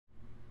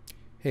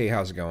Hey,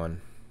 how's it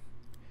going?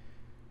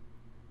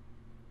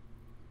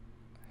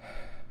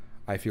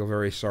 I feel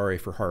very sorry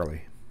for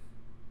Harley.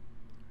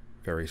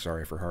 Very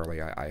sorry for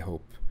Harley. I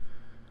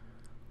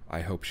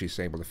hope she's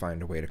able to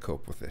find a way to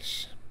cope with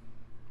this.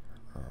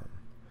 Um,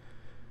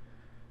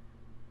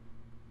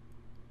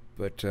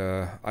 but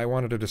I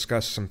wanted to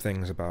discuss some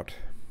things about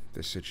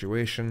this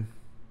situation.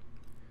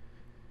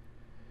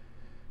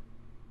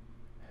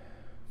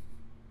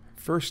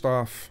 First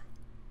off,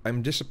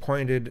 I'm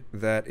disappointed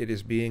that it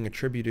is being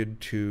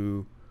attributed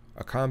to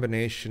a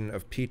combination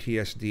of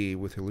PTSD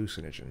with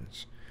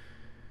hallucinogens.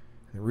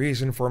 The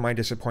reason for my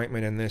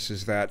disappointment in this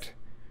is that,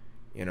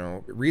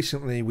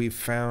 recently we've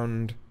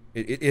found,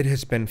 it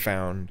has been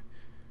found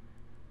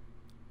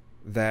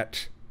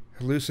that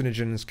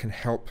hallucinogens can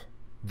help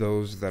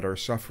those that are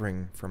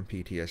suffering from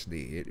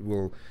PTSD.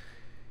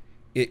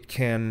 It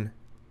can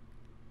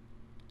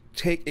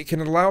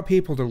allow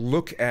people to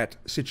look at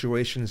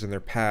situations in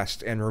their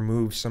past and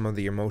remove some of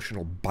the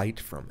emotional bite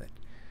from it.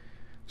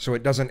 So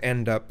it doesn't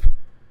end up,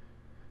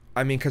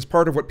 because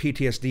part of what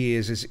PTSD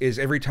is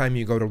every time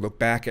you go to look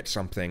back at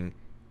something,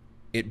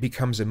 it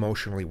becomes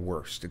emotionally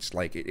worse. It's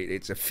like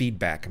it's a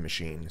feedback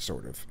machine,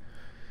 sort of.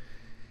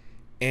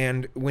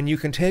 And when you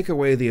can take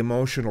away the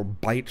emotional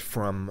bite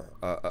from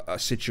a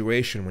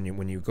situation,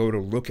 when you go to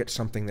look at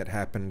something that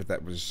happened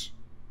that was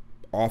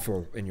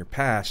awful in your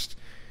past,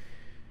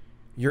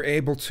 you're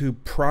able to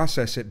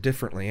process it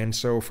differently. And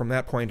so from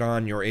that point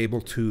on, you're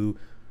able to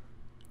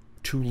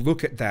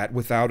look at that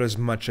without as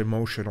much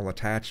emotional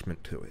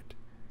attachment to it.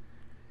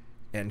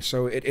 And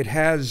so it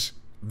has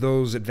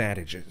those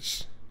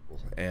advantages.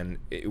 And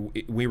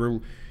we were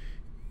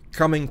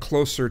coming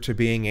closer to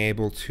being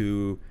able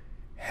to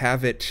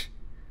have it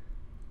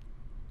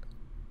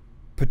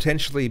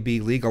potentially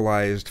be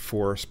legalized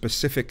for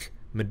specific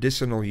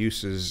medicinal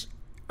uses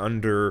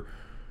under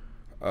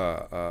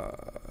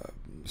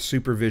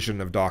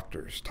supervision of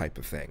doctors type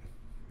of thing,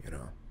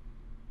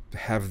 to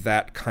have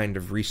that kind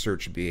of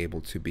research be able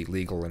to be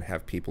legal and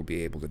have people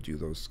be able to do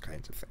those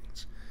kinds of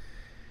things.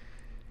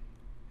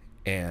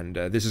 And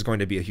this is going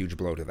to be a huge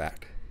blow to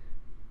that.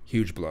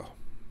 Huge blow.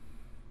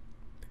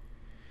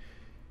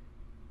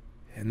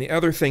 And the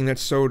other thing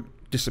that's so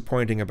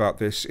disappointing about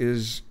this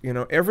is,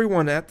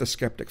 everyone at the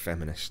Skeptic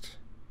Feminist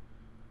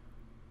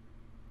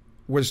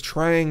was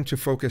trying to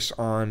focus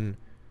on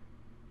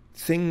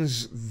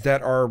things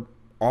that are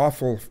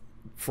awful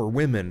for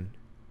women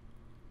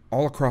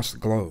all across the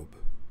globe.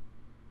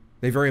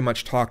 They very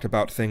much talked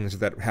about things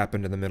that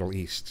happened in the Middle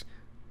East.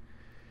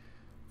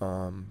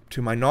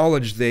 To my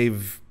knowledge,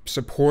 they've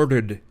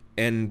supported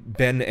and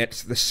been at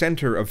the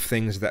center of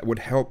things that would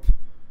help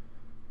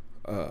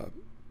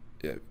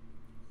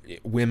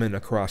women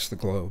across the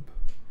globe.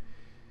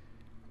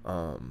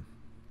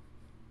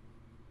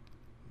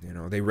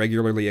 They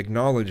regularly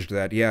acknowledged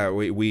that, yeah,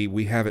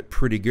 we have it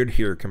pretty good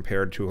here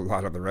compared to a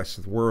lot of the rest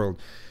of the world.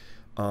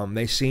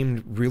 They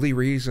seemed really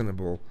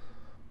reasonable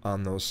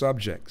on those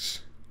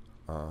subjects.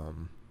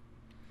 And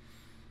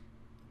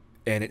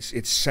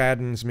it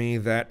saddens me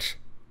that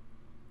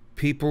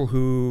people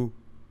who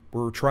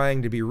were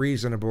trying to be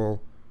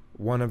reasonable,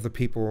 one of the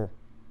people,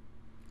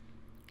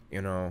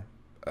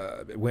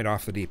 went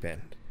off the deep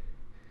end.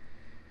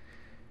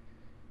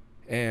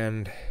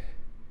 And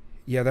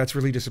yeah, that's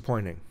really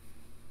disappointing.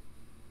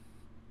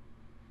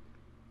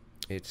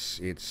 It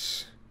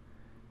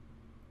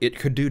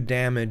could do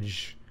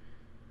damage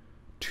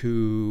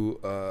to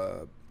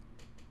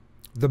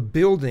the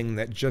building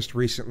that just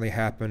recently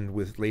happened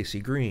with Lacey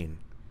Green.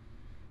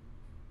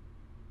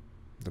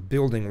 The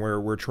building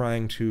where we're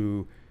trying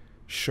to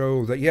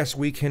show that, yes,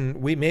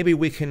 maybe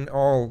we can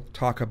all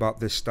talk about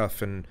this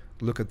stuff and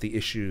look at the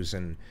issues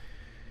and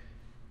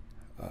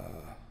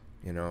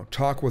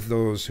talk with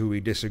those who we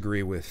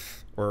disagree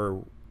with,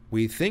 or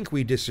we think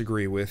we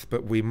disagree with,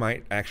 but we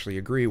might actually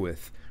agree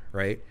with,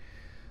 right?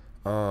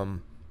 It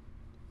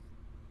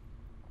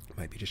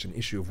might be just an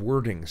issue of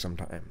wording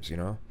sometimes,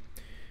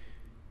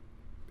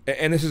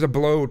 And this is a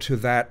blow to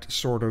that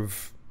sort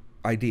of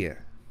idea.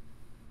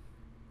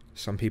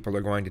 Some people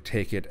are going to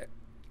take it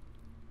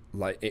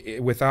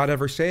without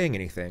ever saying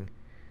anything,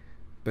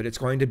 but it's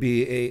going to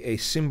be a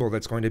symbol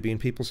that's going to be in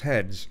people's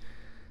heads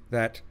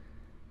that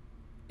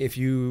if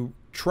you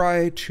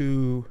try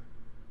to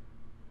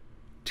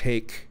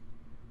take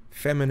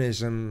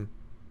feminism,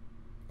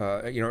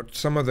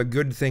 some of the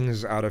good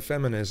things out of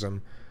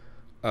feminism,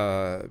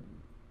 you're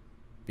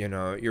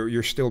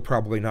still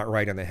probably not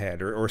right in the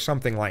head, or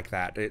something like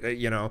that.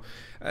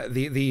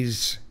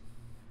 These,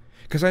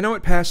 because I know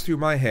it passed through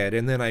my head,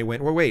 and then I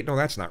went, well, wait, no,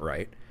 that's not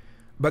right.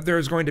 But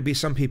there's going to be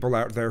some people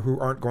out there who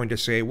aren't going to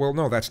say, well,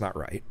 no, that's not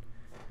right.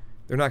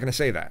 They're not going to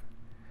say that.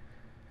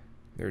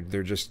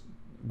 They're just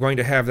going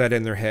to have that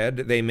in their head.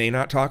 They may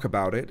not talk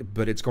about it,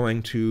 but it's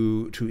going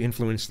to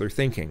influence their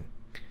thinking.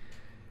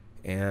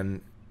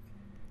 And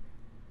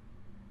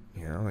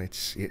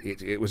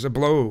it was a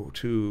blow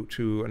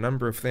to a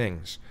number of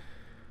things.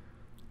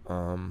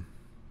 And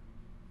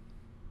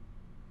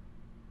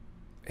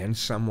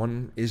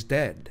someone is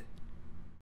dead.